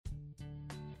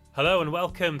Hello and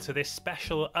welcome to this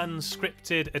special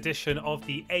unscripted edition of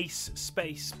the Ace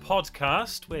Space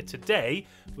podcast, where today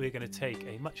we're going to take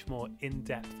a much more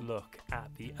in-depth look at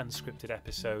the unscripted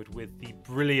episode with the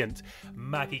brilliant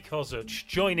Maggie Kozuch.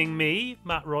 Joining me,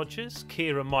 Matt Rogers,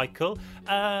 Kira Michael.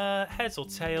 Heads or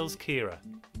tails, Kira?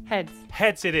 Heads.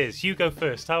 Heads it is. You go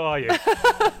first. How are you?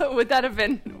 Would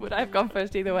I have gone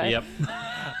first either way? Yep.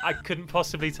 I couldn't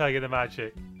possibly tell you the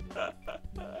magic.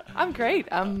 I'm great.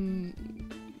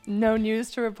 No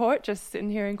news to report, just sitting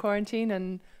here in quarantine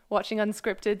and watching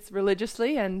Unscripted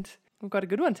religiously, and we've got a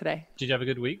good one today. Did you have a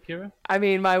good week, Kira? I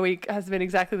mean, my week has been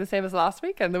exactly the same as last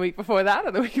week, and the week before that,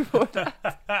 and the week before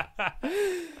that.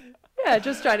 Yeah,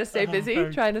 just trying to stay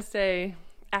busy, trying to stay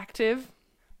active,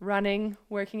 running,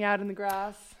 working out in the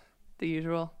grass, the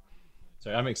usual.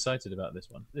 So I'm excited about this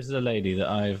one. This is a lady that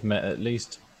I've met at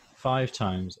least 5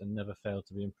 times and never failed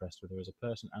to be impressed with her as a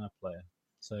person and a player.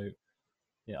 So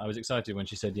yeah, I was excited when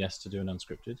she said yes to do an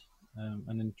unscripted,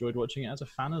 and enjoyed watching it as a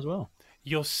fan as well.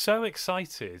 You're so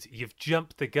excited, you've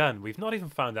jumped the gun. We've not even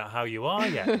found out how you are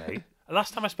yet, mate.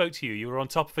 Last time I spoke to you, you were on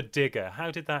top of a digger.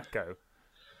 How did that go?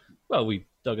 Well, we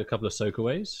dug a couple of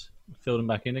soakaways, filled them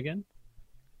back in again.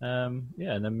 And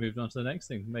then moved on to the next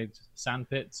thing. Made sand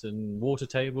pits and water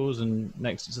tables, and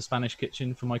next is a Spanish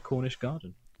kitchen for my Cornish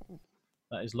garden.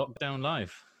 That is lockdown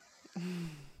life.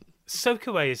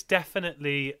 Soakaway is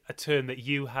definitely a term that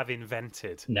you have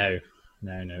invented. No,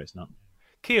 it's not.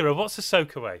 Kira, what's a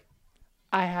soakaway?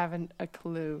 I haven't a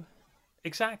clue.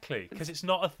 Exactly, because it's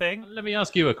not a thing. Let me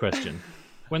ask you a question.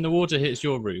 When the water hits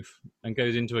your roof and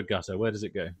goes into a gutter, where does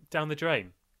it go? Down the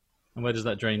drain. And where does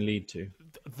that drain lead to?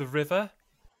 The river?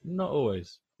 Not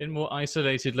always. In more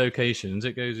isolated locations,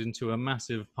 it goes into a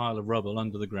massive pile of rubble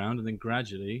under the ground and then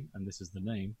gradually, and this is the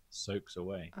name, soaks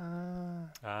away.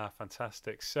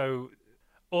 Fantastic. So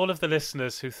all of the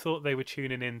listeners who thought they were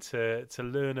tuning in to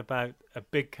learn about a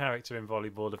big character in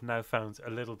volleyball have now found a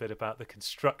little bit about the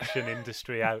construction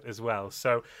industry out as well.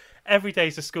 So every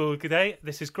day's a school day.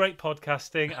 This is great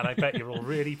podcasting, and I bet you're all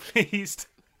really pleased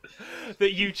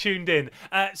that you tuned in.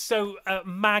 So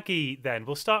Maggie, then,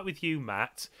 we'll start with you,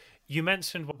 Matt. You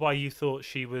mentioned why you thought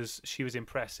she was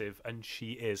impressive, and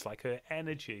she is. Like, her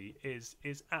energy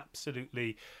is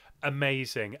absolutely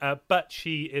amazing. But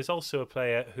she is also a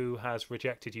player who has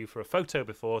rejected you for a photo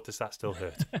before. Does that still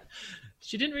hurt?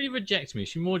 She didn't really reject me.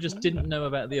 She more just didn't know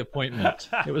about the appointment.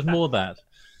 It was more that.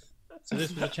 So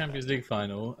this was a Champions League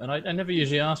final, and I never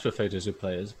usually ask for photos of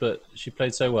players, but she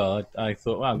played so well, I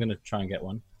thought, well, I'm going to try and get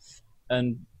one.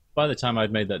 And by the time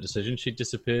I'd made that decision, she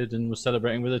disappeared and was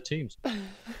celebrating with her teams.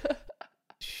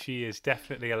 She is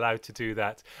definitely allowed to do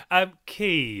that.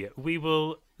 Key, we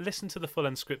will listen to the full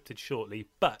unscripted shortly,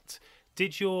 but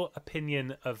did your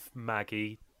opinion of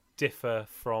Maggie differ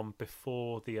from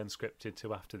before the unscripted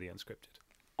to after the unscripted?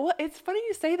 Well, it's funny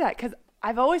you say that, because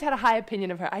I've always had a high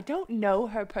opinion of her. I don't know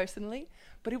her personally,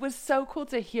 but it was so cool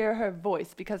to hear her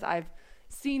voice, because I've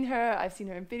seen her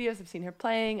in videos, I've seen her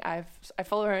playing, I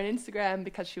follow her on Instagram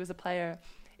because she was a player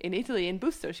in Italy, in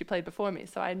Busto. She played before me,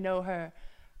 so I know her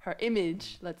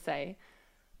image, let's say.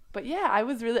 But yeah, I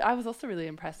was also really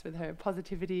impressed with her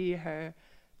positivity, her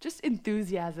just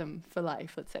enthusiasm for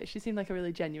life, let's say. She seemed like a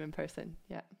really genuine person.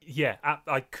 Yeah,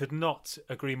 I could not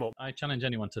agree more. I challenge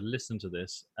anyone to listen to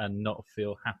this and not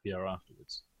feel happier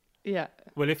afterwards. Yeah.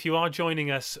 Well, if you are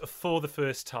joining us for the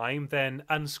first time, then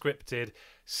Unscripted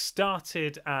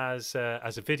started as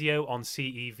a video on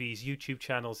CEV's YouTube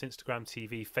channels, Instagram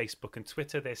TV, Facebook and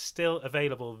Twitter. They're still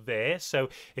available there. So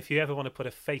if you ever want to put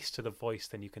a face to the voice,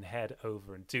 then you can head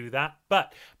over and do that.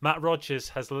 But Matt Rogers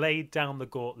has laid down the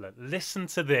gauntlet. Listen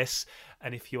to this.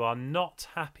 And if you are not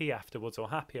happy afterwards or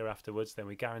happier afterwards, then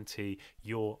we guarantee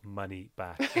your money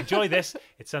back. Enjoy this.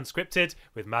 It's Unscripted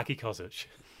with Maggie Kozuch.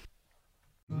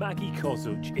 Maggie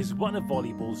Kozuch is one of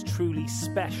volleyball's truly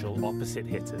special opposite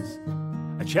hitters.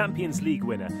 A Champions League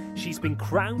winner, she's been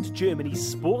crowned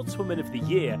Germany's Sportswoman of the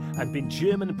Year and been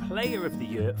German Player of the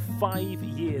Year 5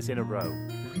 years in a row.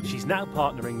 She's now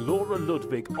partnering Laura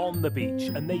Ludwig on the beach,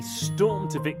 and they stormed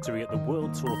to victory at the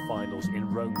World Tour Finals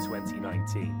in Rome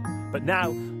 2019. But now,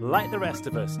 like the rest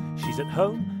of us, she's at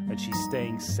home and she's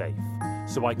staying safe.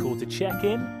 So I called to check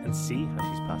in and see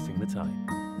how she's passing the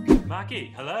time.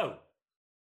 Maggie, hello.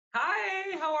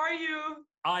 Hi, how are you?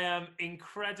 I am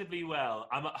incredibly well.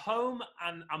 I'm at home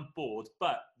and I'm bored,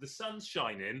 but the sun's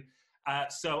shining.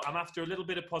 So I'm after a little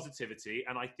bit of positivity,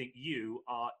 and I think you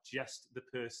are just the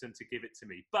person to give it to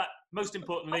me. But most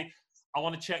importantly, I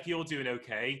want to check you're doing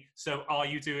okay. So are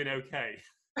you doing okay?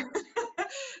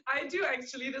 I do,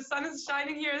 actually. The sun is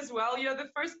shining here as well. You're the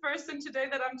first person today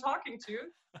that I'm talking to.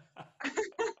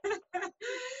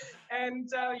 And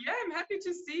yeah, I'm happy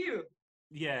to see you.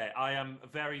 Yeah, I am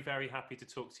very, very happy to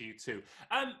talk to you too.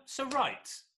 So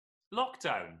right,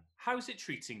 lockdown, how's it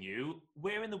treating you?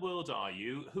 Where in the world are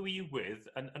you? Who are you with?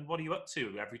 And what are you up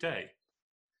to every day?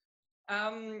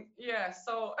 Yeah,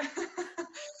 so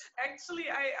actually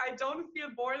I don't feel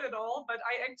bored at all, but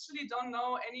I actually don't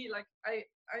know any, like, I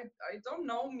don't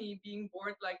know me being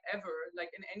bored, like, ever, like,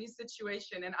 in any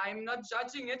situation. And I'm not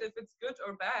judging it if it's good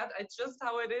or bad. It's just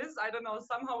how it is. I don't know,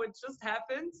 somehow it just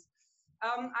happens.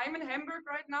 I'm in Hamburg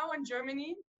right now in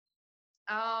Germany.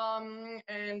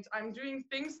 And I'm doing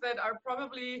things that are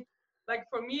probably, like,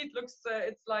 for me it looks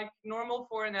it's like normal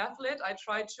for an athlete. I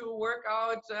try to work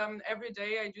out every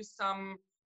day. I do some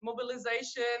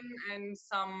mobilization and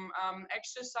some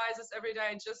exercises every day.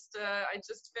 I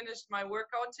just finished my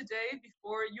workout today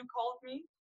before you called me.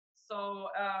 So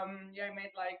yeah, I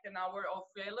made like an hour of,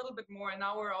 a little bit more, an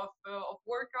hour of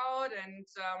workout. And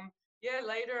yeah,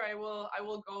 later I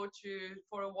will go to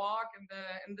for a walk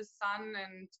in the sun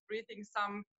and breathing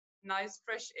some nice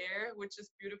fresh air, which is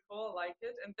beautiful. I like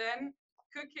it. And then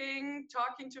cooking,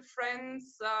 talking to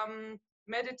friends,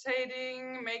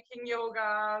 meditating, making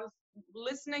yoga,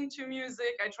 listening to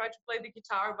music. I try to play the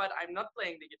guitar, but I'm not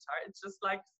playing the guitar. It's just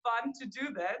like fun to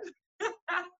do that.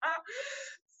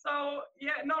 So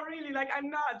yeah, not really. Like,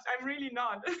 I'm really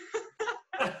not.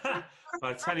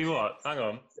 I tell you what, hang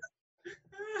on.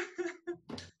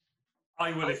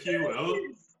 I will if you will.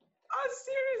 Oh,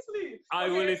 seriously? I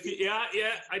will if you, yeah,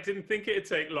 I didn't think it'd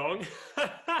take long. Okay,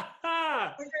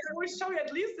 I will show you.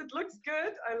 At least it looks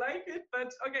good. I like it.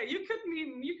 But okay, you could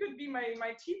be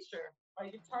my teacher, my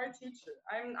guitar teacher.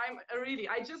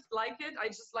 I just like it. I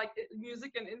just like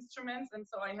music and instruments, and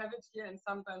so I have it here. And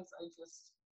sometimes I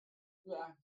just, yeah.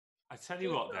 I tell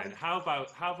you what then, how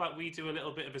about we do a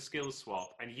little bit of a skill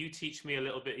swap and you teach me a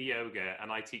little bit of yoga and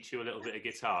I teach you a little bit of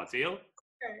guitar, deal?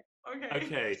 Okay.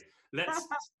 Okay, let's,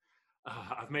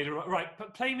 I've made it right,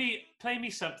 but play me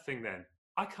something then.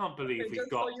 I can't believe we've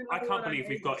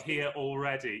got here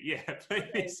already. Yeah, play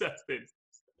me something.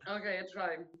 Okay, I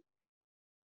try.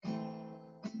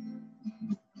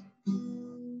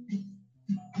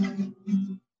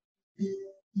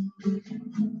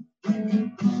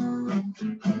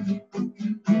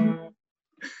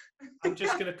 I'm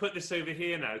just going to put this over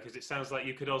here now because it sounds like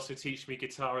you could also teach me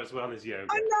guitar as well as yoga.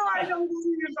 Oh, no, I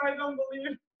don't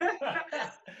believe.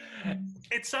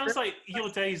 It sounds like your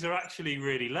days are actually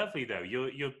really lovely, though.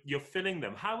 You're filling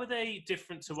them. How are they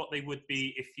different to what they would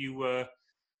be if you were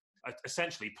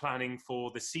essentially planning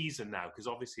for the season now? Because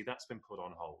obviously that's been put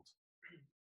on hold.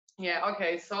 Yeah.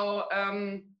 Okay. So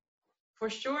for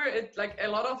sure, it, like, a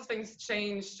lot of things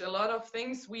changed. A lot of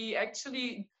things we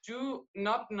actually do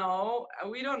not know.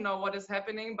 We don't know what is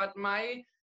happening. But my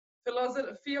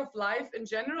philosophy of life in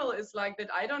general is like that.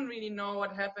 I don't really know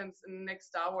what happens in the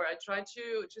next hour. I try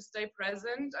to stay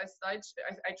present. I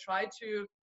try to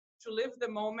live the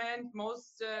moment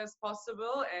most as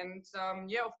possible. And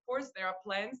yeah, of course, there are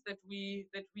plans that we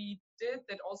did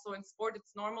that also in sport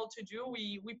it's normal to do.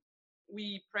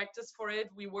 We practice for it,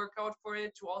 we work out for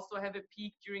it to also have a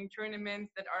peak during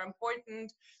tournaments that are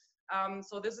important.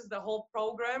 So this is the whole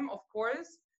program, of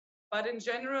course. But in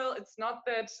general, it's not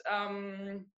that.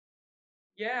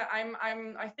 Yeah,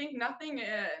 I think nothing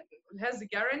has a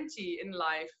guarantee in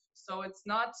life. So it's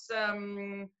not.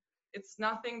 It's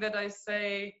nothing that I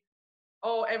say,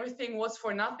 oh, everything was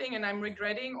for nothing and I'm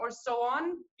regretting or so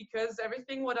on, because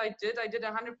everything what I did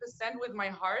 100% with my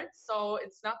heart. So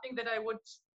it's nothing that I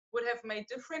would have made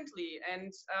differently.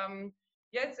 And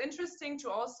yeah, it's interesting to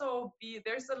also be,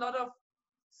 there's a lot of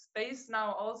space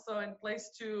now also in place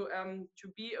to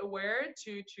be aware,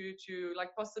 to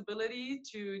like possibility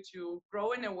to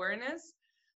grow in awareness.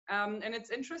 And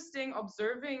it's interesting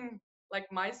observing, like,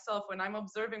 myself, when I'm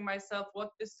observing myself,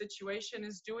 what this situation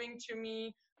is doing to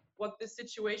me, what this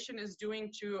situation is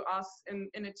doing to us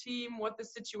in a team, what the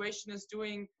situation is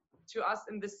doing to us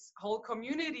in this whole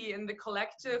community, in the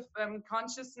collective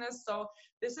consciousness. So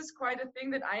this is quite a thing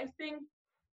that I think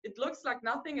it looks like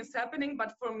nothing is happening,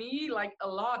 but for me, like, a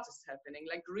lot is happening,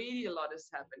 like really a lot is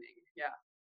happening. Yeah.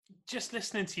 Just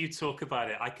listening to you talk about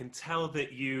it, I can tell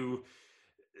that you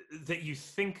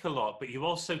think a lot, but you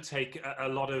also take a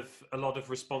lot of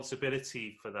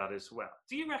responsibility for that as well.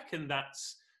 Do you reckon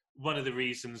that's one of the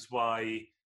reasons why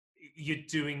you're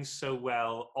doing so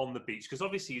well on the beach? Because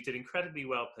obviously you did incredibly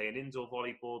well playing indoor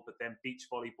volleyball, but then beach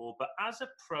volleyball. But as a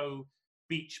pro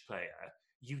beach player,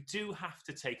 you do have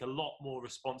to take a lot more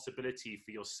responsibility for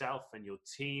yourself and your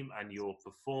team and your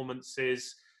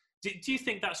performances. Do you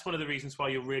think that's one of the reasons why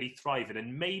you're really thriving,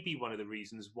 and maybe one of the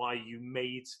reasons why you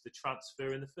made the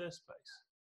transfer in the first place?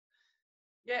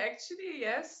 Yeah, actually,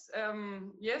 yes.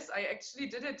 Yes, I actually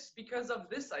did it because of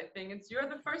this, I think. You're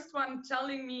the first one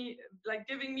telling me, like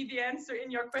giving me the answer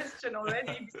in your question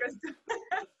already, because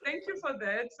thank you for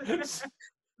that.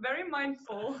 Very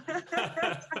mindful.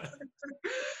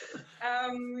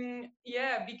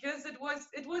 Yeah, because it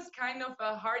was kind of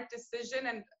a hard decision,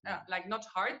 and like not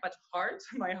hard, but hard,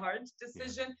 my hard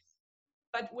decision,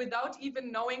 but without even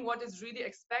knowing what is really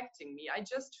expecting me. I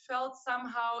just felt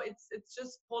somehow it's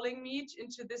just pulling me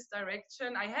into this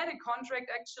direction. I had a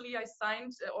contract actually. I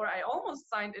signed, or I almost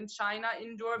signed in China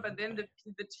indoor, but then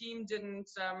the team didn't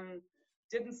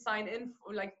sign in,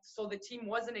 like, so the team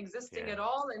wasn't existing at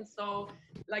all, and so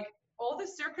like all the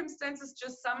circumstances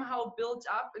just somehow built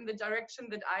up in the direction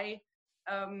that I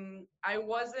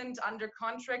wasn't under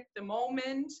contract the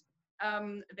moment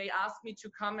they asked me to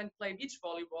come and play beach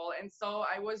volleyball. And so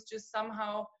I was just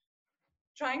somehow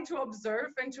trying to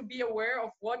observe and to be aware of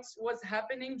what was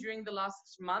happening during the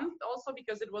last month, also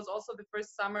because it was also the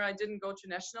first summer I didn't go to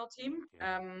national team.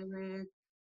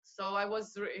 So I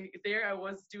was there, I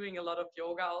was doing a lot of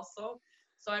yoga also.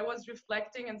 So I was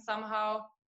reflecting, and somehow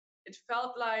it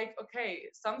felt like, okay,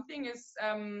 something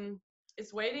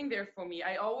is waiting there for me.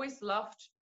 I always loved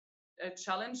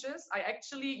challenges. I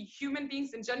actually, human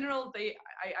beings in general,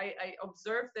 I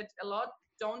observe that a lot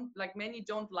many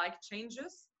don't like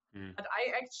changes, but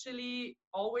I actually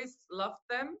always loved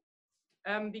them.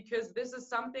 Because this is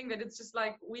something that it's just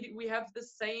like we have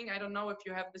this saying. I don't know if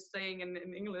you have this saying in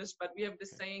English, but we have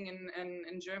this saying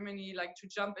in Germany, like to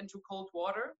jump into cold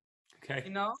water. Okay.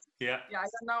 You know? Yeah. Yeah, I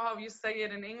don't know how you say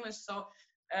it in English. So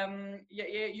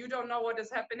yeah, you don't know what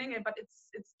is happening, but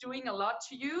it's doing a lot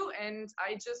to you. And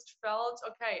I just felt,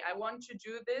 okay, I want to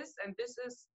do this, and this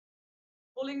is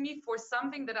pulling me for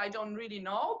something that I don't really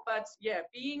know. But yeah,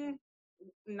 being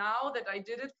now that I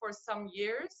did it for some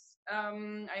years,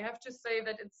 I have to say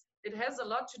that it has a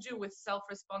lot to do with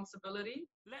self-responsibility.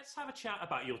 Let's have a chat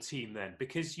about your team then,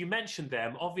 because you mentioned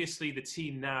them. Obviously, the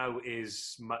team now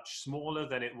is much smaller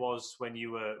than it was when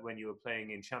you were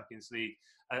playing in Champions League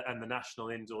and the national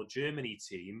indoor Germany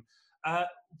team.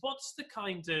 What's the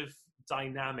kind of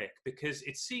dynamic? Because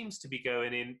it seems to be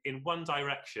going in one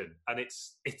direction, and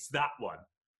it's that one.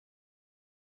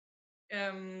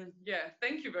 Yeah,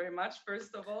 thank you very much,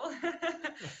 first of all.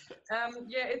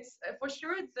 Yeah, it's for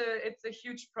sure it's a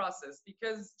huge process,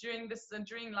 because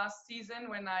during last season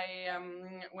when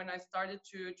I started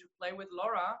to play with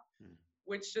Laura,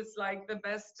 which is like the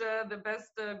best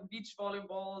beach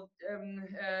volleyball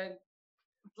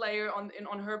player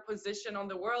on her position on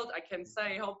the world, I can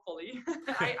say, hopefully.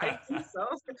 I think so.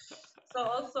 So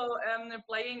also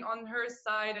playing on her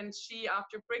side, and she,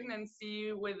 after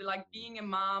pregnancy, with like being a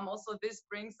mom, also this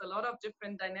brings a lot of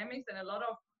different dynamics and a lot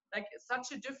of like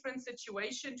such a different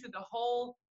situation to the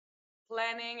whole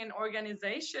planning and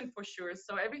organization, for sure.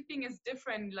 So everything is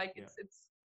different. Like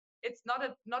it's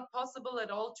not possible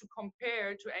at all to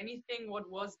compare to anything what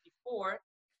was before.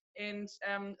 And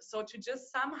so to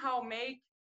just somehow make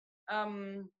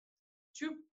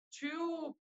two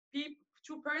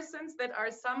two persons that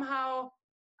are somehow,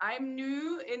 I'm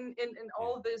new in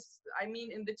all this. I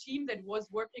mean, in the team that was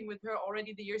working with her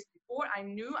already the years before,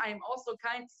 I'm new. I'm also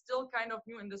still kind of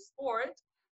new in the sport,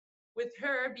 with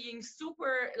her being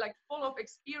super like full of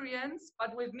experience,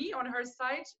 but with me on her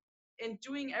side and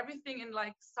doing everything in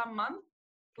like some month,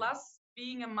 plus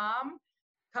being a mom,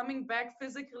 coming back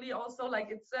physically also, like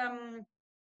it's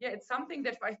yeah, it's something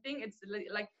that I think it's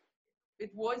like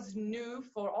it was new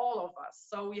for all of us.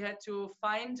 So we had to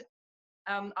find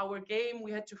our game.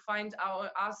 We had to find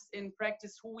us in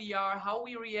practice, who we are, how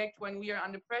we react when we are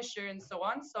under pressure, and so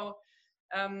on. So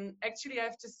actually, I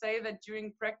have to say that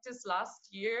during practice last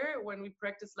year, when we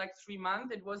practiced like 3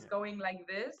 months, it was going like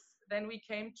this. Then we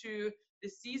came to the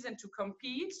season to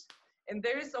compete. And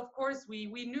there is, of course, we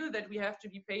knew that we have to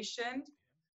be patient,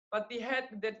 but we had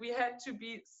to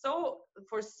be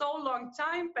for so long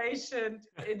time patient.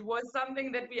 It was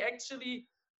something that we actually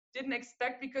didn't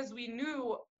expect, because we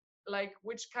knew like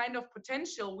which kind of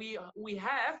potential we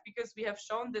have, because we have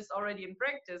shown this already in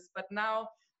practice, but now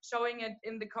showing it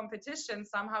in the competition,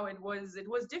 somehow it was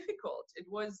difficult. It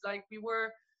was like we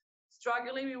were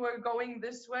struggling, we were going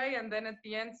this way, and then at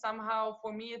the end, somehow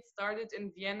for me it started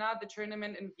in Vienna, the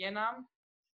tournament in Vienna.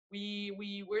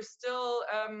 We were still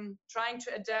trying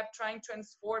to adapt, trying to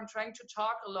transform, trying to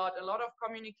talk a lot of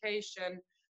communication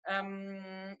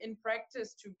in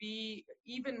practice, to be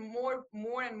even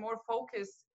more and more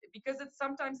focused, because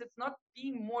sometimes it's not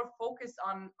being more focused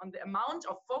on the amount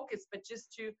of focus, but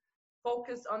just to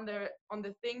focus on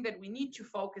the thing that we need to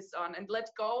focus on, and let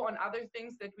go on other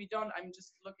things that we don't. I'm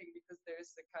just looking because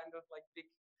there's a kind of like big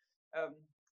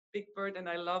big bird, and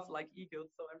I love like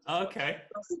eagles, so I'm just Okay.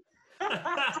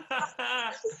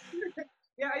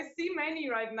 Yeah, I see many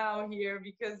right now here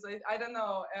because I don't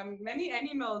know, many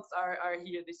animals are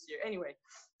here this year. Anyway,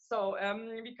 so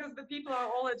because the people are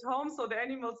all at home, so the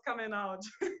animals coming out.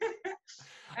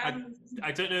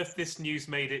 I don't know if this news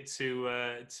made it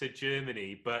to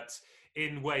Germany, but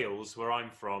in Wales, where I'm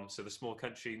from, so the small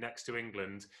country next to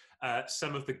England,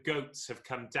 some of the goats have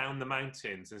come down the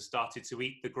mountains and started to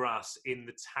eat the grass in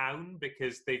the town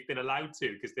because they've been allowed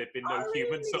to, because there've been no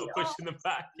humans sort of pushing them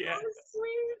back. Yeah,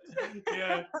 sweet.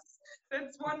 yeah.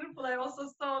 That's wonderful. I also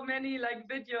saw many like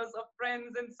videos of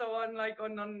friends and so on, like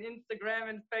on Instagram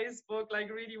and Facebook, like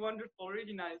really wonderful,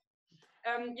 really nice.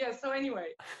 Yeah, so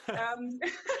anyway,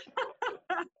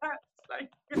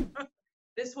 like,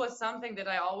 this was something that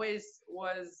I always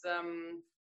was,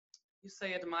 you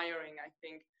say admiring, I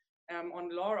think,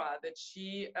 on Laura, that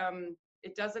she,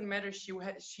 it doesn't matter, she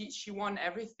won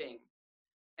everything.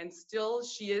 And still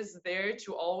she is there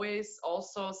to always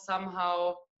also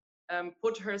somehow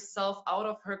put herself out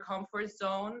of her comfort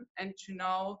zone and to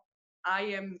know I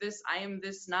am this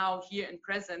now here in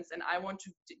presence, and I want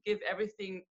to give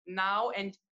everything now.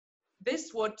 And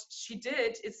this what she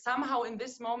did is somehow in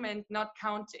this moment not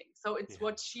counting. So it's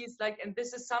what she's like, and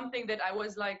this is something that I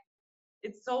was like,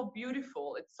 it's so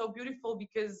beautiful. It's so beautiful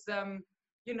because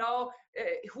you know,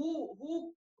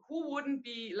 who wouldn't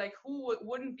be like, who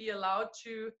wouldn't be allowed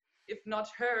to, if not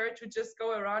her, to just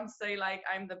go around say like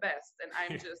I'm the best and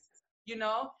I'm just, you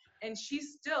know. And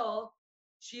she's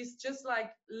just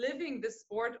like living this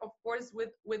sport, of course,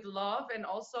 with love, and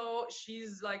also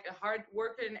she's like a hard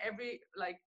worker in every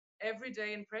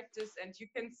day in practice. And you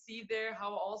can see there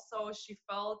how also she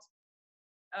felt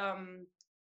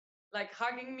like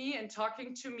hugging me and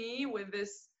talking to me with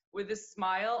this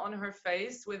smile on her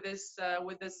face, with this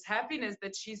happiness,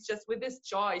 that she's just with this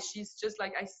joy. She's just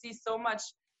like, I see so much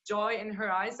joy in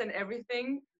her eyes and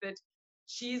everything, that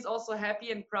she's also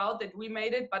happy and proud that we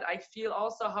made it. But I feel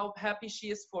also how happy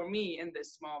she is for me in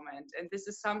this moment. And this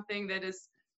is something that is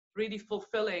really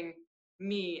fulfilling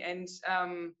me. And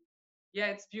yeah,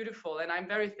 it's beautiful. And I'm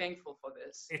very thankful for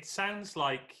this. It sounds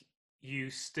like you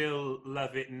still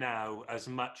love it now as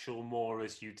much or more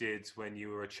as you did when you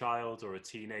were a child or a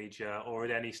teenager or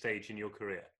at any stage in your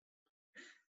career.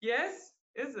 Yes,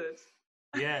 is it?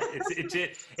 Yeah,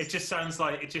 it just sounds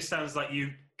like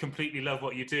you completely love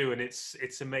what you do, and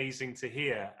it's amazing to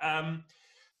hear.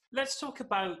 Let's talk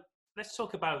about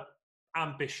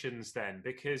ambitions then,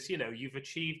 because you've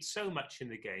achieved so much in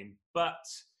the game, but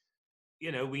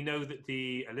we know that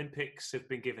the Olympics have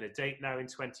been given a date now in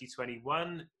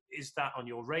 2021. Is that on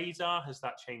your radar? Has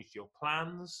that changed your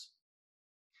plans?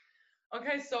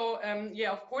 Okay, so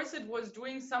yeah, of course it was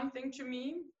doing something to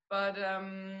me, but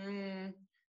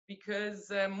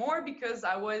because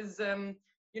I was,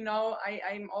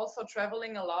 I'm also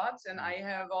traveling a lot, and I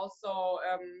have also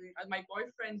my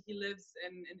boyfriend. He lives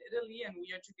in Italy, and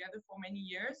we are together for many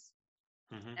years,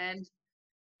 and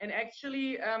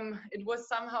actually it was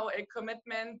somehow a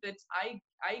commitment that I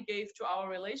gave to our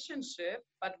relationship,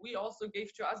 but we also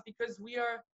gave to us, because we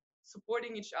are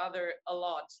supporting each other a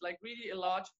lot, like really a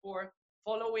lot, for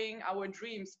following our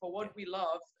dreams, for what we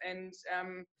love. And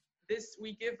this,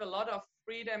 we give a lot of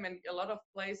freedom and a lot of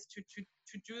place to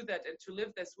do that and to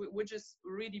live this, which is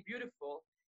really beautiful.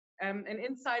 And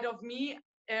inside of me,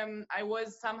 I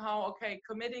was somehow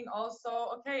committing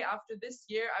also, after this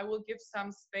year I will give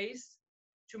some space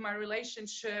to my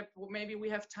relationship. Maybe we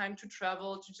have time to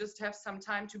travel, to just have some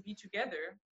time to be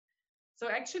together. So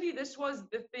actually this was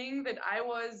the thing that I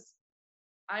was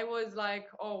like,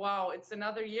 oh wow, it's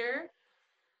another year.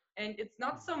 And it's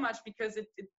not so much because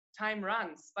time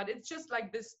runs, but it's just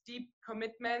like this deep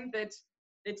commitment that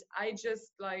I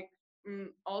just like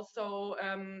also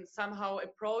somehow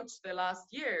approached the last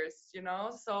years,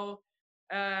 so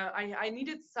I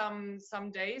needed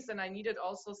some days, and I needed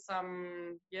also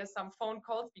some phone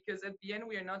calls, because at the end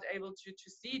we are not able to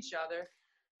see each other,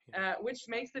 which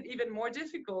makes it even more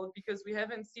difficult, because we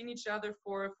haven't seen each other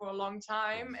for a long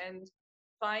time. And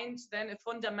find then a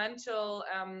fundamental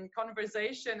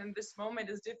conversation in this moment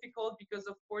is difficult, because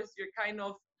of course you're kind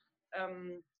of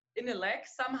in a lack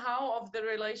somehow of the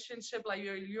relationship, like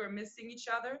you're missing each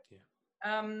other.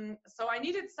 So I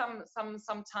needed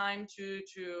some time to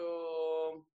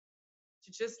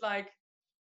just like,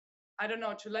 I don't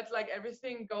know, to let like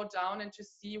everything go down and to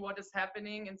see what is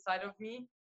happening inside of me.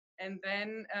 And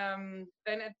then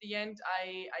at the end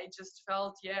I just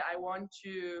felt, I want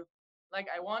to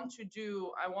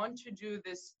do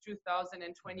this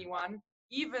 2021,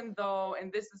 even though,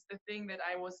 and this is the thing that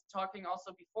I was talking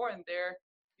also before, and there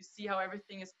you see how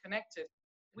everything is connected.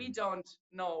 we don't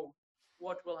know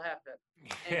what will happen.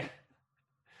 Yeah.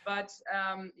 But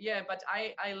but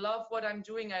I love what I'm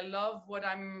doing. I love what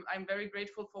I'm very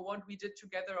grateful for what we did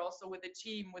together, also with the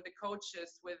team, with the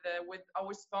coaches, with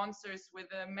our sponsors, with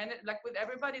the like with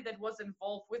everybody that was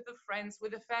involved, with the friends,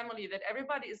 with the family, that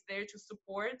everybody is there to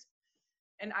support.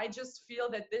 And I just feel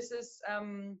that this is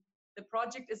the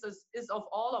project is of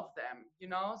all of them, you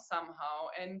know, somehow.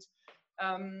 And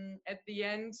at the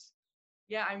end,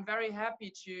 yeah, I'm very happy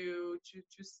to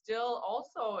still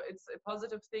also, it's a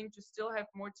positive thing to still have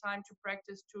more time to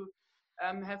practice, to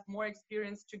have more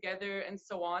experience together and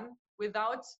so on,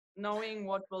 without knowing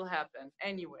what will happen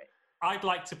anyway. I'd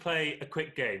like to play a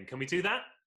quick game. Can we do that?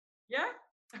 Yeah.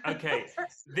 Okay.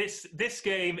 This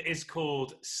game is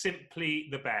called Simply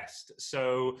the Best.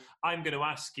 So I'm going to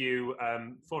ask you,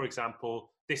 for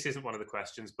example, this isn't one of the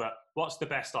questions, but what's the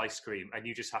best ice cream? And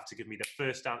you just have to give me the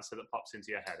first answer that pops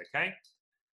into your head, okay?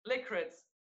 Licorice.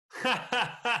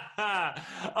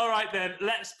 All right, then,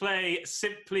 let's play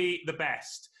Simply the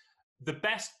Best. The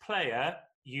best player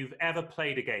you've ever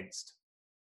played against.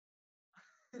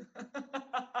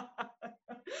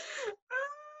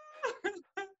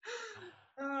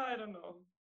 I don't know.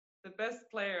 The best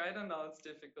player, I don't know, it's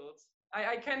difficult.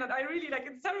 I cannot, I really, like,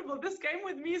 it's terrible. This game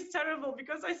with me is terrible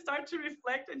because I start to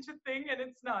reflect and to think, and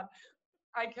it's not.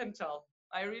 I can tell.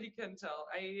 I really can tell.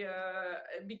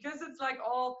 Because it's like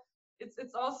all,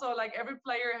 it's also like every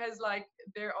player has like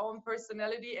their own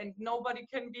personality and nobody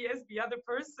can be as the other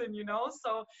person, you know?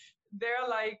 So they're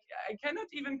like, I cannot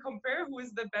even compare who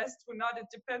is the best, who not. It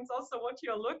depends also what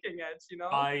you're looking at, you know?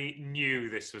 I knew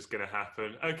this was going to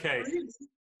happen. Okay. Really?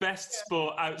 Best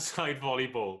sport outside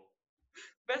volleyball.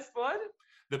 Best what?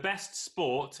 The best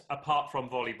sport apart from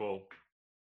volleyball.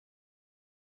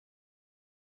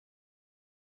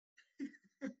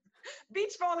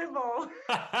 Beach volleyball.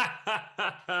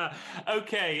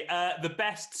 Okay, the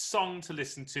best song to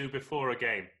listen to before a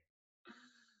game.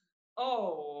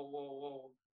 Oh,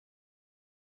 whoa.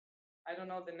 I don't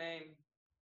know the name.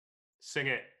 Sing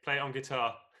it. Play it on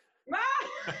guitar.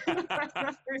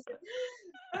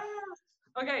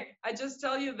 Okay, I just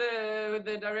tell you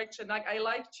the direction. Like I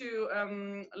like to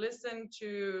listen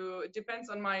to. It depends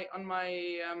on my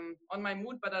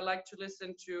mood, but I like to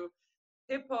listen to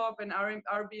hip hop and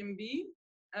R&B.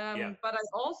 But I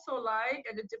also like,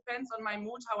 and it depends on my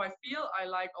mood, how I feel. I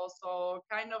like also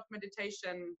kind of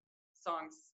meditation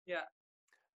songs. Yeah.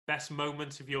 Best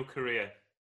moment of your career.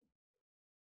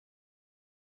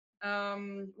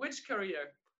 Which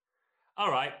career? All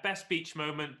right. Best beach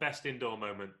moment. Best indoor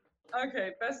moment.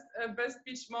 Okay, best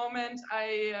beach moment.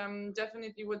 I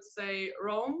definitely would say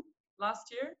Rome last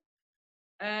year,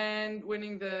 and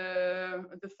winning the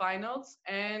finals,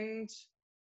 and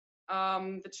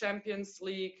the Champions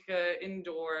League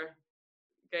indoor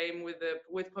game with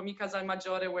Pomika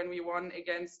Maggiore when we won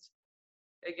against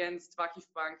Vakif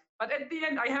Bank. But at the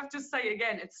end, I have to say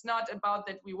again, it's not about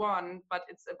that we won, but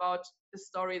it's about the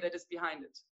story that is behind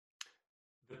it.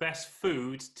 The best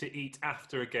food to eat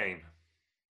after a game.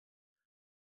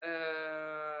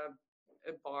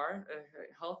 A bar, a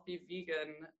healthy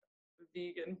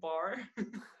vegan bar.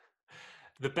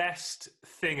 The best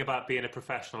thing about being a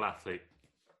professional athlete.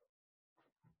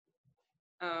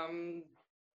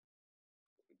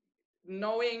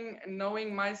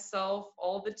 Knowing myself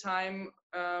all the time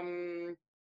on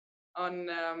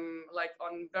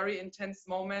very intense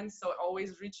moments, so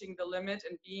always reaching the limit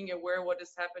and being aware what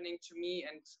is happening to me,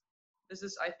 and this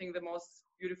is, I think, the most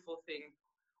beautiful thing.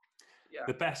 Yeah.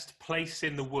 The best place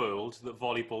in the world that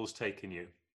volleyball's taken you.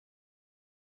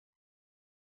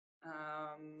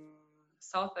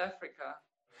 South Africa.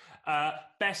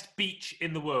 Best beach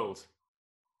in the world.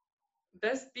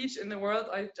 Best beach in the world,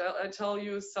 I tell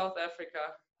you, South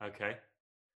Africa. Okay.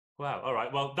 Wow. All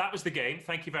right. Well, that was the game.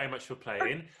 Thank you very much for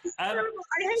playing. I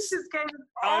hate this game.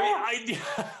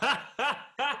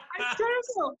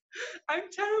 I'm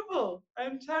terrible.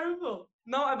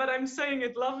 No, but I'm saying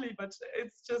it lovely, but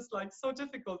it's just like so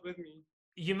difficult with me.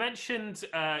 You mentioned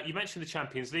the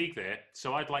Champions League there,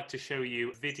 so I'd like to show you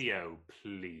a video,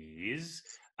 please.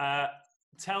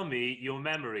 Tell me your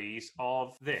memories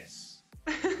of this.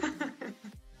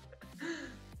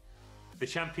 The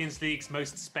Champions League's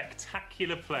most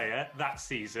spectacular player that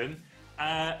season,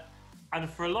 and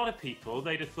for a lot of people,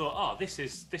 they'd have thought, "Oh, this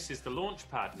is the launch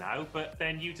pad now." But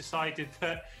then you decided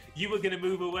that you were going to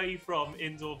move away from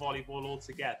indoor volleyball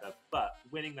altogether. But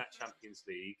winning that Champions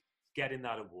League, getting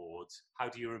that award, how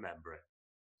do you remember it?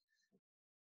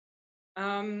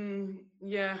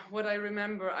 Yeah, what I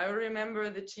remember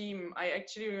the team. I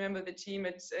actually remember the team.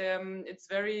 It's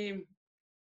very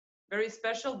very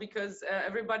special because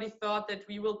everybody thought that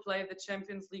we will play the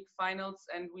Champions League finals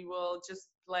and we will just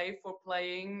play for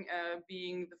playing,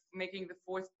 making the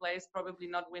 4th place, probably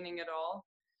not winning at all.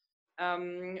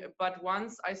 But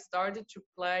once I started to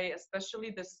play,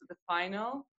 especially the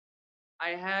final, I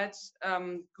had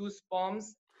goosebumps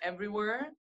everywhere.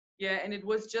 Yeah, and it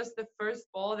was just the first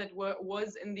ball that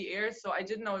was in the air, so I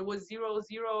didn't know it was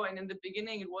 0-0, and in the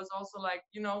beginning it was also like,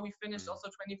 you know, we finished also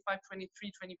 25-23,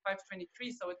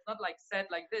 25-23, so it's not like set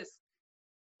like this.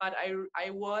 But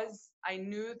I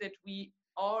knew that we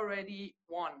already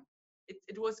won.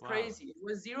 It was crazy. It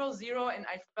was 0-0, and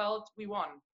I felt we won.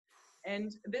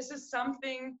 And this is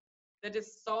something that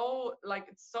is so, like,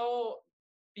 it's so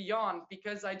beyond,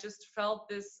 because I just felt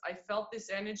this, I felt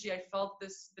this energy, I felt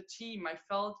this, the team, I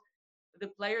felt the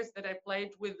players that I played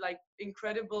with, like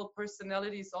incredible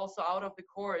personalities also out of the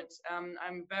court.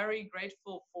 I'm very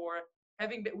grateful for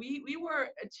having that. We were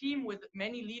a team with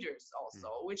many leaders also,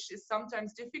 which is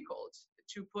sometimes difficult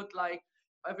to put like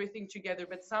everything together,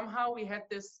 but somehow we had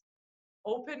this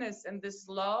openness and this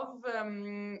love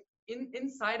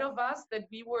inside of us, that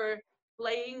we were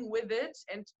playing with it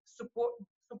and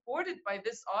supported by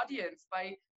this audience,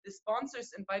 by the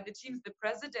sponsors and by the teams, the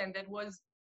president that was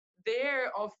there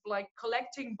of like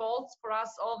collecting balls for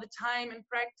us all the time in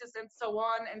practice and so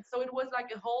on. And so it was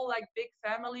like a whole like big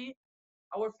family.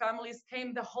 Our families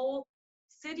came, the whole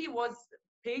city was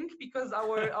pink because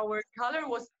our color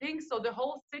was pink, so the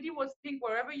whole city was pink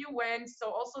wherever you went.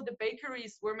 So also the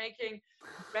bakeries were making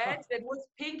bread that was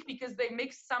pink because they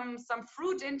mixed some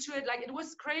fruit into it. Like, it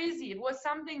was crazy. It was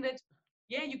something that,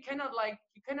 yeah, you cannot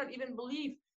even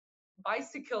believe.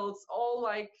 Bicycles all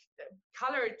like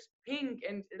colored pink,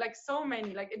 and like so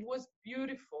many, like it was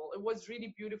beautiful. It was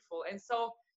really beautiful. And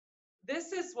so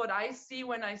this is what I see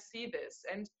when I see this,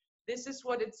 and this is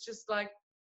what it's just like,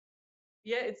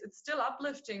 yeah, it's still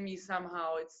uplifting me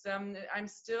somehow. It's I'm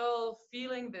still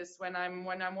feeling this when I'm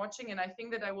watching, and I think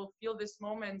that I will feel this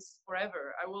moments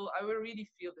forever. I will really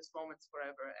feel this moments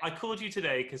forever. I called you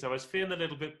today because I was feeling a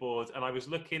little bit bored and I was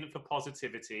looking for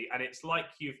positivity, and it's like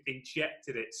you've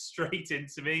injected it straight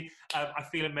into me. I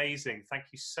feel amazing. Thank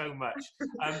you so much.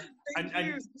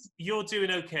 And you're doing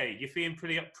okay. You're feeling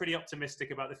pretty optimistic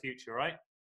about the future, right?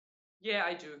 Yeah,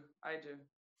 I do.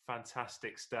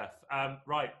 Fantastic stuff.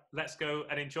 Right, let's go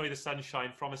and enjoy the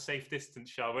sunshine from a safe distance,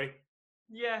 shall we?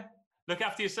 Yeah. Look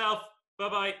after yourself.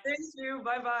 Bye-bye. Thank you.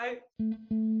 Bye-bye.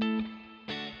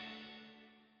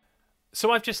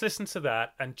 So I've just listened to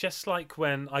that, and just like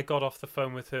when I got off the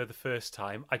phone with her the first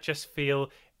time, I just feel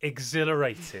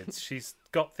exhilarated. She's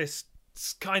got this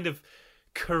kind of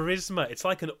charisma. It's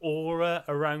like an aura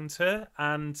around her.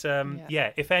 And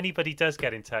yeah, if anybody does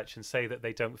get in touch and say that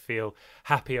they don't feel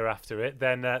happier after it,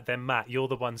 then Matt, you're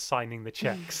the one signing the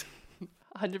checks.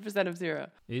 100% of 0.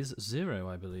 Is 0,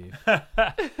 I believe.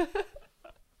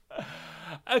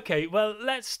 Okay, well,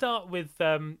 let's start with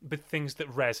things that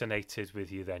resonated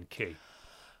with you then, Key.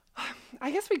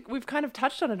 I guess we've kind of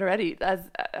touched on it already, as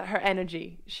her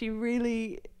energy. She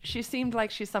seemed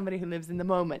like she's somebody who lives in the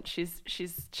moment. She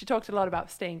talked a lot about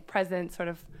staying present, sort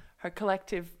of her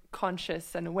collective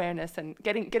conscious and awareness, and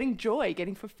getting joy,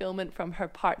 getting fulfillment from her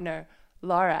partner,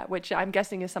 Laura, which I'm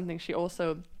guessing is something she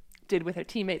also did with her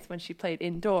teammates when she played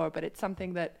indoor, but it's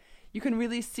something that you can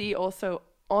really see also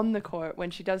on the court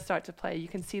when she does start to play. You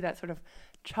can see that sort of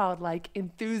childlike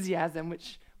enthusiasm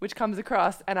which comes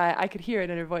across, and I could hear it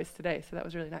in her voice today, so that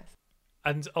was really nice.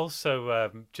 And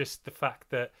also just the fact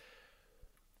that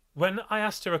when I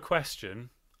asked her a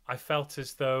question, I felt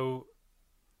as though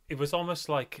it was almost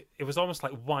like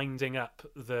winding up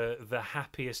the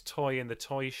happiest toy in the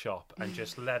toy shop and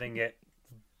just letting it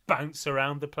bounce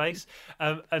around the place.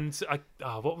 And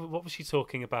what was she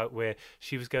talking about, where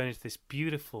she was going into this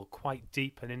beautiful, quite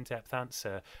deep and in-depth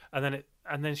answer, and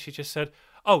then she just said,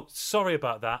 "Oh, sorry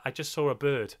about that. I just saw a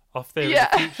bird off there in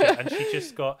the future," and she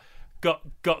just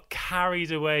got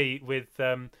carried away with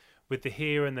the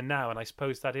here and the now. And I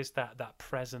suppose that is that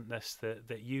presentness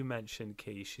that you mentioned,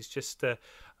 Key. She's just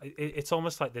it's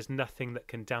almost like there's nothing that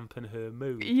can dampen her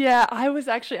mood. Yeah, I was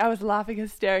laughing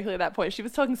hysterically at that point. She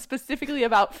was talking specifically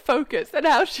about focus and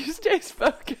how she stays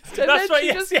focused, and then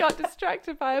she just got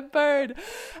distracted by a bird,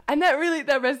 and that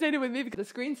resonated with me, because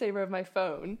the screensaver of my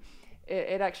phone,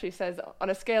 it actually says, on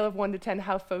a scale of 1 to 10,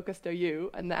 how focused are you?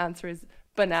 And the answer is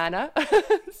banana.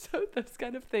 So those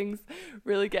kind of things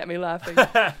really get me laughing.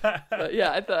 But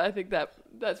yeah, I think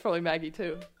that's probably Maggie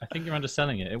too. I think you're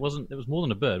underselling it. It was more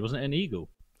than a bird. Wasn't it an eagle?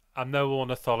 I'm no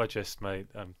ornithologist, mate.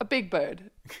 A big bird.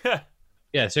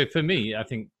 Yeah, so for me, I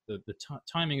think the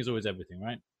timing is always everything,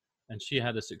 right? And she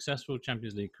had a successful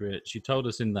Champions League career. She told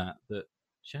us in that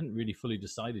she hadn't really fully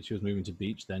decided she was moving to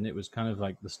beach then. It was kind of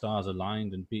like the stars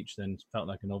aligned and beach then felt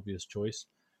like an obvious choice.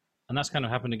 And that's kind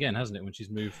of happened again, hasn't it, when she's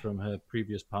moved from her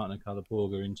previous partner, Carla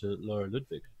Borger, into Laura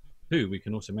Ludwig, who we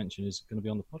can also mention is going to be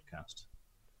on the podcast.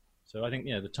 So I think,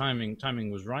 yeah, the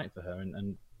timing was right for her,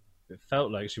 and it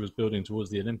felt like she was building towards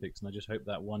the Olympics, and I just hope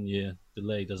that 1 year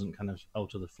delay doesn't kind of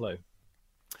alter the flow.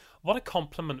 What a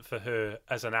compliment for her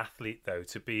as an athlete, though,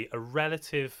 to be a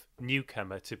relative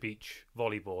newcomer to beach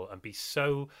volleyball and be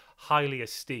so highly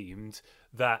esteemed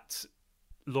that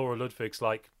Laura Ludwig's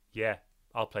like, yeah,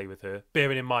 I'll play with her,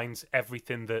 bearing in mind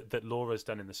everything that Laura's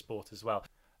done in the sport as well.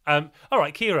 All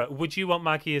right, Kira, would you want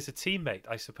Maggie as a teammate?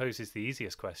 I suppose is the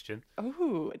easiest question.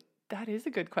 Oh, that is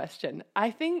a good question.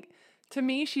 I think, to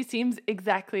me, she seems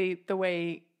exactly the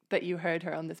way that you heard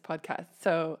her on this podcast.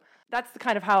 So that's the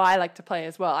kind of how I like to play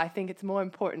as well. I think it's more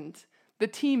important, the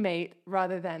teammate,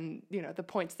 rather than, the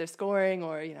points they're scoring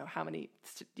or, how many,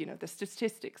 the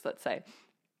statistics, let's say.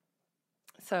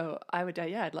 So I would,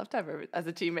 I'd love to have her as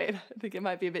a teammate. I think it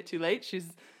might be a bit too late. She's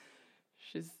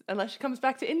unless she comes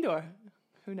back to indoor,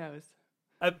 who knows?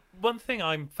 One thing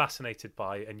I'm fascinated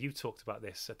by, and you talked about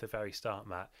this at the very start,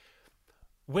 Matt,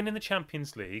 winning the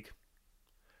Champions League,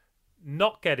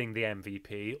 not getting the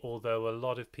MVP, although a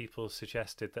lot of people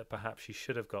suggested that perhaps she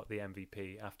should have got the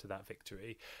MVP after that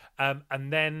victory,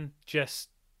 and then just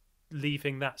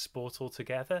leaving that sport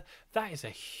altogether. That is a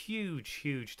huge,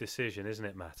 huge decision, isn't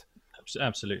it, Matt?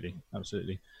 Absolutely.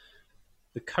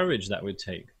 The courage that would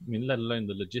take, let alone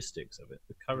the logistics of it,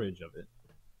 the courage of it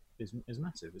is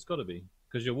massive. It's got to be,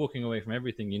 because you're walking away from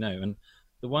everything you know. And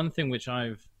the one thing which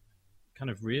I've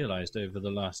kind of realized over the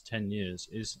last 10 years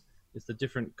is the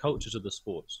different cultures of the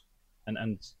sports.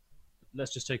 And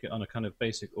let's just take it on a kind of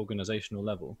basic organizational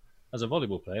level. As a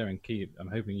volleyball player, and Key, I'm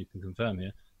hoping you can confirm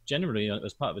here, generally,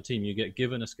 as part of a team, you get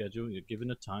given a schedule, you're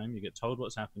given a time, you get told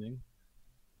what's happening.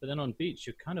 But then on beach,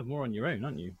 you're kind of more on your own,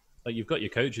 aren't you? Like, you've got your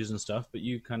coaches and stuff, but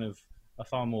you kind of are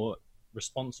far more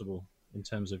responsible in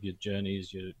terms of your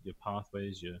journeys, your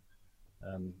pathways, your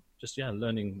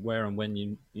learning where and when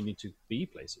you need to be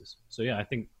places. So yeah, I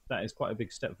think that is quite a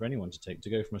big step for anyone to take, to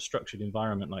go from a structured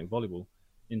environment like volleyball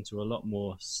into a lot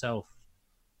more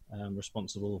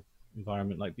responsible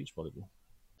environment like beach volleyball.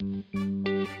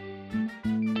 Can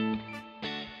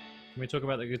we talk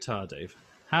about the guitar, Dave?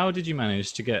 How did you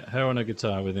manage to get her on a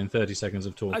guitar within 30 seconds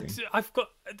of talking? I've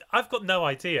got no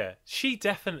idea. She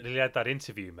definitely led that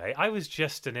interview, mate. I was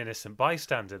just an innocent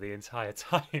bystander the entire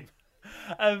time.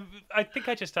 I think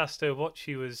I just asked her what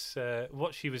she was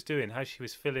doing, how she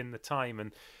was filling the time,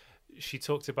 and she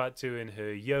talked about doing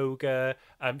her yoga.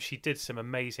 She did some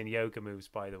amazing yoga moves,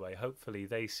 by the way. Hopefully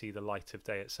they see the light of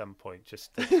day at some point.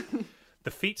 Just the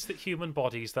feats that human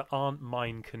bodies that aren't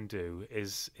mine can do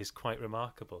is quite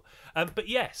remarkable. But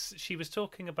yes, she was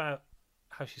talking about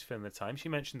how she's filling the time. She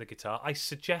mentioned the guitar. I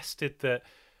suggested that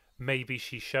maybe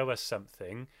she show us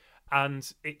something,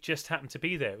 and it just happened to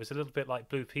be there. It was a little bit like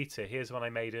Blue Peter. Here's one I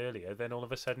made earlier. Then all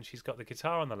of a sudden she's got the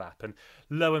guitar on the lap, and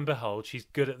lo and behold, she's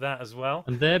good at that as well.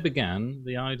 And there began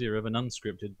the idea of an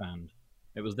unscripted band.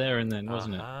 It was there and then,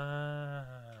 wasn't it?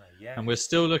 Yeah. And we're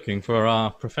still looking for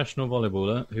our professional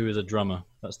volleyballer who is a drummer.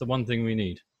 That's the one thing we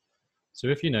need. So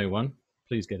if you know one,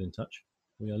 please get in touch.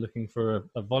 We are looking for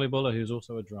a volleyballer who's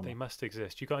also a drummer. They must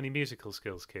exist. You got any musical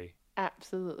skills, Key?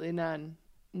 Absolutely none.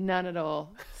 None at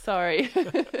all. Sorry.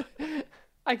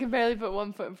 I can barely put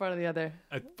one foot in front of the other.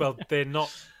 Well, they're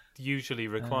not usually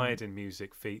required in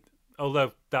music feet,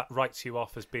 although that writes you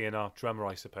off as being our drummer,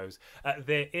 I suppose.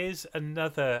 There is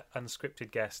another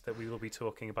unscripted guest that we will be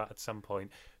talking about at some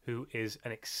point who is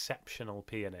an exceptional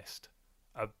pianist.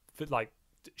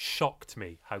 Shocked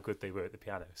me how good they were at the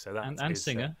piano. So that and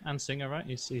singer, right?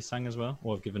 He sang as well.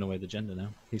 Or I've given away the gender now.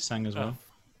 He sang as well.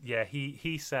 Yeah,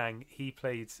 he sang. He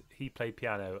played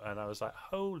piano, and I was like,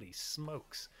 holy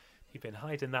smokes! You've been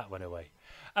hiding that one away.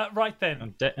 Right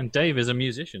then. And Dave is a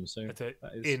musician, so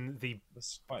in the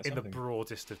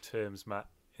broadest of terms, Matt.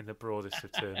 In the broadest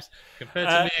of terms. Compared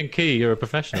to me and Key, you're a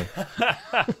professional.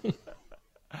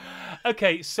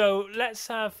 Okay, so let's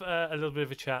have a little bit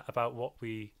of a chat about what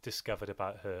we discovered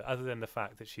about her, other than the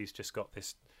fact that she's just got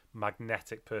this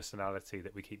magnetic personality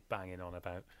that we keep banging on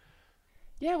about.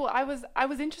 Yeah, well, I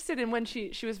was interested in when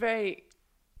she was very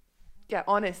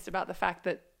honest about the fact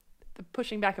that the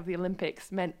pushing back of the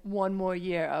Olympics meant one more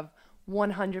year of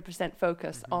 100%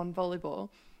 focus on volleyball.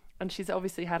 And she's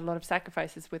obviously had a lot of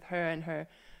sacrifices with her and her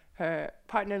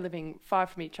partner living far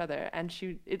from each other. And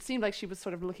it seemed like she was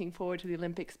sort of looking forward to the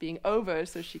Olympics being over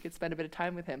so she could spend a bit of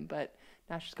time with him. But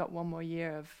now she's got one more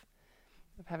year of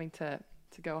having to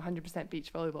go 100%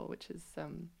 beach volleyball, which is,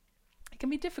 it can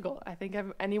be difficult. I think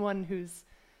anyone who's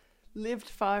lived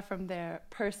far from their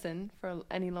person for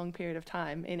any long period of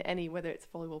time in any, whether it's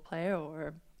a volleyball player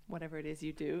or whatever it is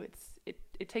you do,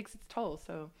 it takes its toll.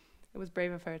 So it was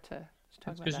brave of her to talk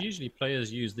about that. Because usually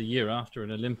players use the year after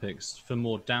an Olympics for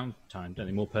more downtime, don't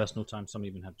they? More personal time. Some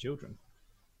even have children.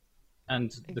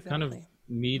 And the kind of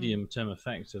medium-term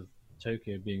effect of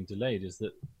Tokyo being delayed is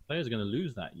that players are going to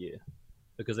lose that year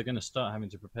because they're going to start having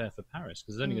to prepare for Paris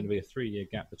because there's only going to be a 3-year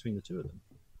gap between the two of them.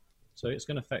 So it's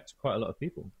going to affect quite a lot of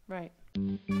people. Right.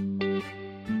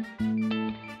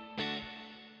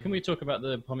 Can we talk about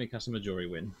the Pomikasa Majori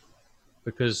win?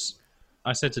 Because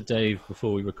I said to Dave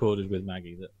before we recorded with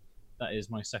Maggie that is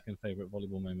my second favourite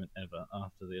volleyball moment ever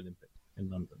after the Olympics in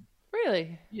London.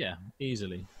 Really? Yeah,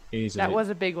 easily. That was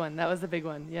a big one. That was a big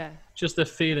one, yeah. Just the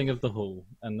feeling of the hall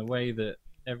and the way that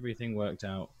everything worked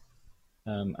out,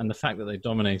 and the fact that they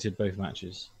dominated both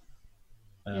matches.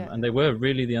 And they were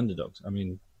really the underdogs. I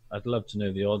mean, I'd love to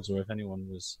know the odds, or if anyone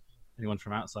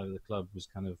from outside of the club was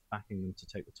kind of backing them to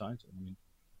take the title. I mean,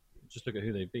 just look at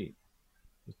who they beat.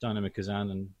 It's Dynamo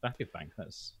Kazan and Bakif Bank.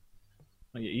 That's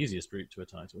not your easiest route to a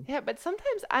title. Yeah, but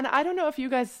sometimes, and I don't know if you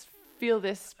guys feel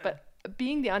this, but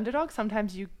being the underdog,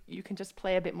 sometimes you can just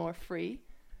play a bit more free.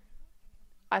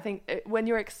 I think when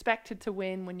you're expected to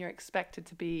win, when you're expected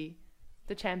to be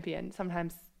the champion,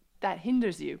 sometimes that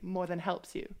hinders you more than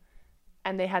helps you.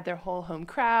 And they had their whole home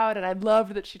crowd, and I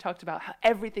loved that she talked about how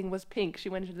everything was pink. She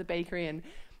went into the bakery and,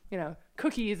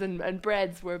 cookies and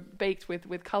breads were baked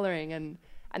with coloring and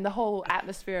the whole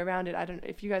atmosphere around it. I don't know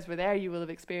if you guys were there, you will have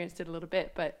experienced it a little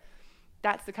bit, but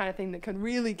that's the kind of thing that can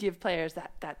really give players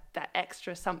that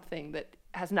extra something that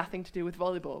has nothing to do with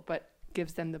volleyball, but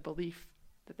gives them the belief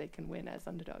that they can win as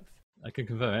underdogs. I can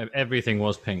confirm everything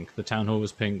was pink. The town hall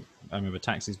was pink. I remember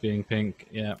taxis being pink.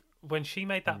 Yeah. When she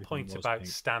made that point about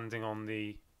pink. standing on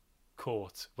the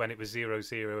court when it was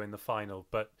 0-0 in the final,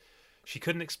 but she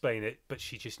couldn't explain it, but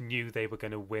she just knew they were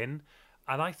going to win.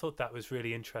 And I thought that was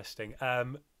really interesting.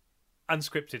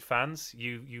 Unscripted fans,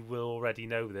 you will already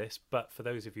know this, but for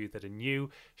those of you that are new,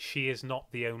 she is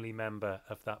not the only member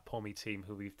of that Pommy team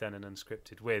who we've done an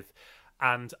Unscripted with.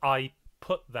 And I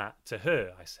put that to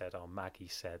her. I said, Maggie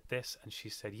said this, and she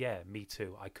said, yeah, me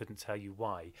too. I couldn't tell you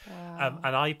why. Wow.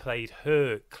 And I played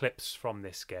her clips from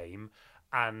this game,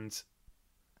 and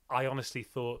I honestly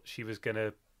thought she was going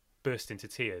to burst into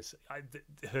tears.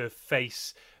 Her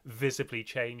face visibly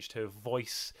changed, her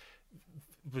voice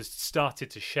was started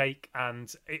to shake,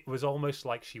 and it was almost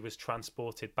like she was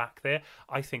transported back there.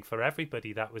 I think for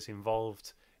everybody that was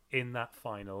involved in that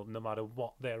final, no matter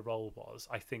what their role was,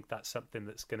 I think that's something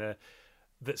that's gonna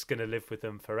live with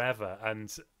them forever.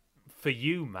 And for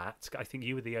you, Matt, I think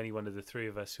you were the only one of the three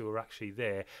of us who were actually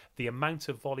there. The amount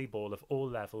of volleyball of all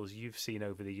levels you've seen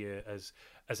over the year as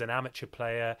an amateur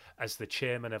player, as the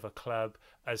chairman of a club,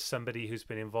 as somebody who's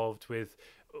been involved with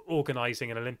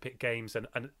organising an Olympic Games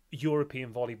and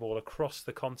European volleyball across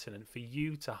the continent, for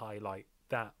you to highlight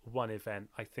that one event,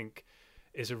 I think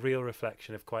is a real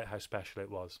reflection of quite how special it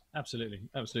was. Absolutely.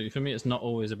 For me, it's not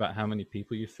always about how many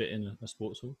people you fit in a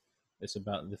sports hall. It's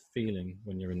about the feeling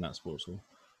when you're in that sports hall.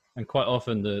 And quite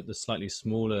often the slightly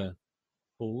smaller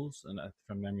halls, and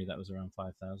from memory that was around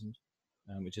 5,000,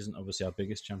 which isn't obviously our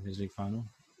biggest Champions League final,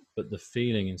 but the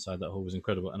feeling inside that hall was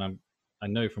incredible. And I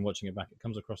know from watching it back, it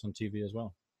comes across on TV as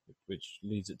well, which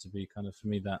leads it to be kind of, for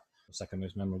me, that second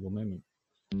most memorable moment.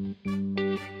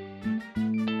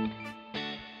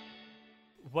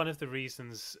 One of the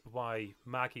reasons why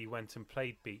Maggie went and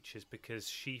played beach is because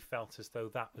she felt as though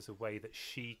that was a way that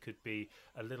she could be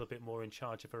a little bit more in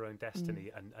charge of her own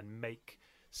destiny and make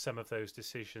some of those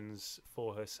decisions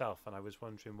for herself. And I was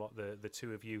wondering what the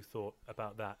two of you thought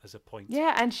about that as a point.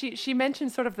 Yeah, and she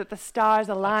mentioned sort of that the stars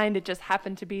aligned. It just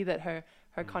happened to be that her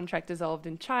contract dissolved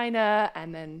in China,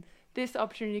 and then this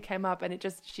opportunity came up, and it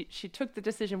just she took the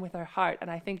decision with her heart, and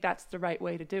I think that's the right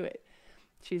way to do it.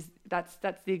 That's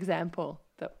the example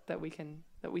that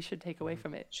we should take away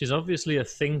from it. She's obviously a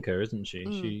thinker, isn't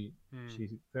she? She's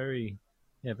very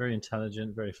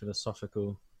intelligent, very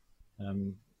philosophical.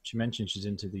 She mentioned she's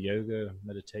into the yoga,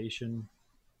 meditation.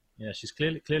 Yeah, she's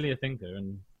clearly a thinker,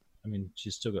 and I mean,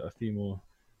 she's still got a few more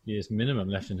years minimum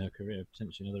left in her career,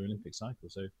 potentially another Olympic cycle.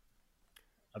 So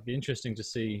it'd be interesting to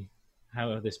see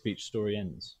how this beach story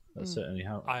ends. That's certainly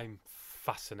how I'm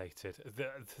fascinated.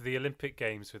 The Olympic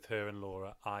Games with her and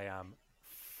Laura, I am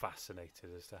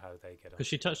fascinated as to how they get on. Because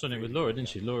she touched on it with Laura, didn't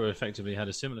she? Laura effectively had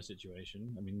a similar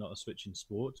situation. I mean, not a switch in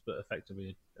sports, but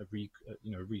effectively a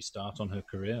restart on her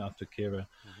career after Kira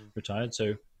retired.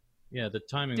 So, yeah, the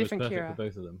timing was perfect for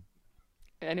both of them.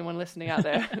 Anyone listening out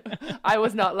there, I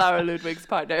was not Laura Ludwig's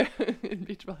partner in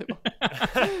beach volleyball.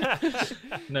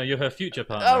 No, you're her future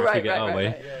partner. Oh, if right, we get our way.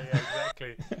 right. Yeah,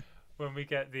 exactly. When we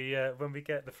get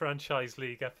the franchise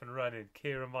league up and running,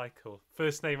 Kira Michael,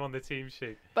 first name on the team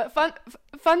sheet. But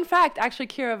fun fact, actually,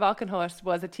 Kira Valkenhorst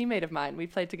was a teammate of mine. We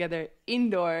played together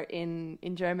indoor in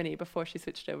Germany before she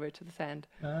switched over to the sand.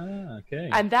 Ah, okay.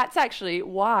 And that's actually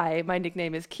why my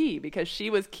nickname is Key, because she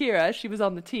was Kira, she was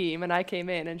on the team, and I came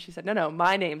in and she said, no,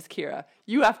 my name's Kira.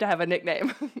 You have to have a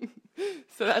nickname.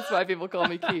 So that's why people call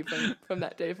me Key from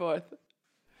that day forth.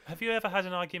 Have you ever had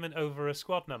an argument over a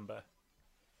squad number?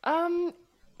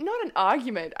 Not an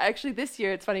argument. Actually, this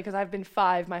year it's funny because I've been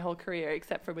 5 my whole career,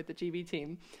 except for with the GB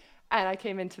team. And I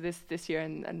came into this year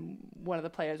and one of the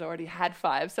players already had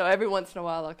 5. So every once in a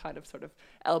while I'll kind of sort of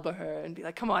elbow her and be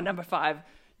like, come on, number 5.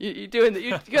 You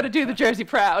got to do the jersey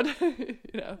proud. You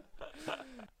know.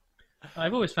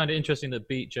 I've always found it interesting that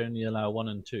beach only allow 1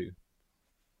 and 2.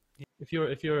 If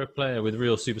you're a player with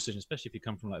real superstition, especially if you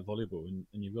come from like volleyball and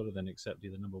you've got to then accept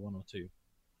either number 1 or 2,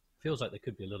 feels like they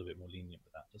could be a little bit more lenient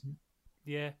with that, doesn't it?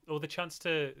 Yeah, or the chance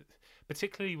to,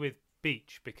 particularly with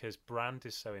beach, because brand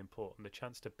is so important, the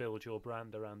chance to build your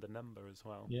brand around a number as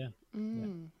well. Yeah. Mm. Yeah.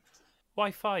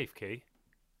 Why 5, Key?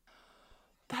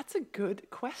 That's a good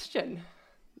question.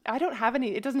 I don't have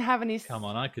any. It doesn't have any. Come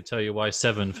on, I could tell you why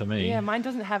 7 for me. Yeah, mine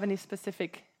doesn't have any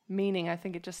specific meaning. I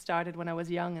think it just started when I was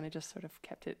young and it just sort of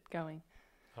kept it going.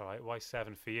 All right, why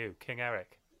 7 for you, King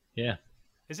Eric? Yeah.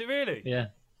 Is it really? Yeah.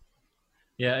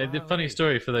 Yeah, the funny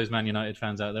story for those Man United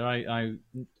fans out there, I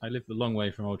live a long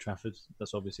way from Old Trafford.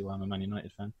 That's obviously why I'm a Man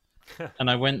United fan. And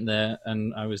I went there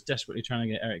and I was desperately trying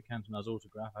to get Eric Cantona's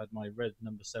autograph. I had my red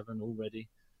number 7 all ready.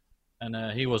 And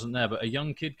he wasn't there, but a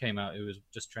young kid came out who was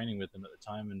just training with them at the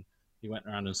time, and he went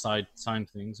around and signed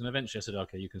things. And eventually I said,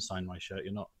 okay, you can sign my shirt.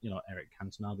 You're not Eric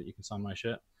Cantona, but you can sign my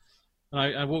shirt.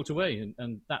 And I walked away,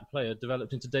 and that player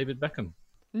developed into David Beckham.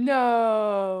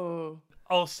 No.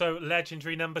 Also,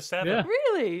 legendary number 7. Yeah.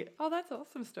 Really? Oh, that's an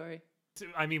awesome story.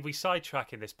 I mean, we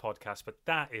sidetrack in this podcast, but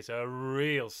that is a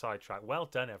real sidetrack. Well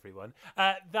done, everyone.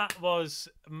 That was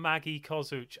Maggie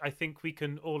Kozuch. I think we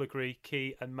can all agree,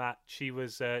 Key and Matt, she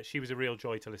was a real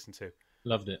joy to listen to.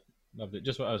 Loved it.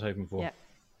 Just what I was hoping for. Yeah.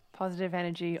 Positive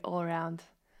energy all around.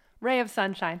 Ray of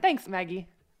sunshine. Thanks, Maggie.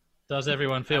 Does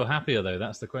everyone feel happier, though?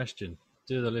 That's the question.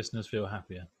 Do the listeners feel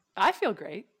happier? I feel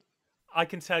great. I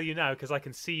can tell you now, because I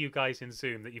can see you guys in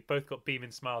Zoom, that you've both got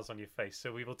beaming smiles on your face.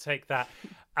 So we will take that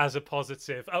as a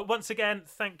positive. Once again,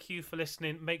 thank you for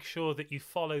listening. Make sure that you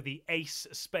follow the Ace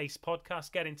Space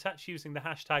podcast. Get in touch using the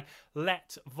hashtag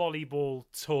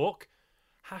 #LetVolleyballTalk.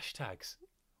 Hashtags.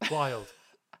 Wild.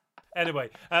 Anyway,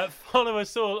 follow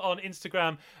us all on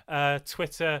Instagram,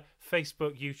 Twitter,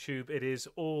 Facebook, YouTube. It is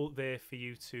all there for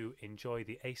you to enjoy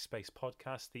the Ace Space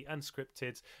podcast, the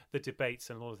Unscripted, the debates,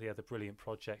 and all of the other brilliant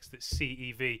projects that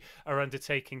CEV are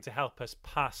undertaking to help us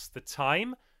pass the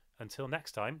time. Until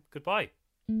next time, goodbye.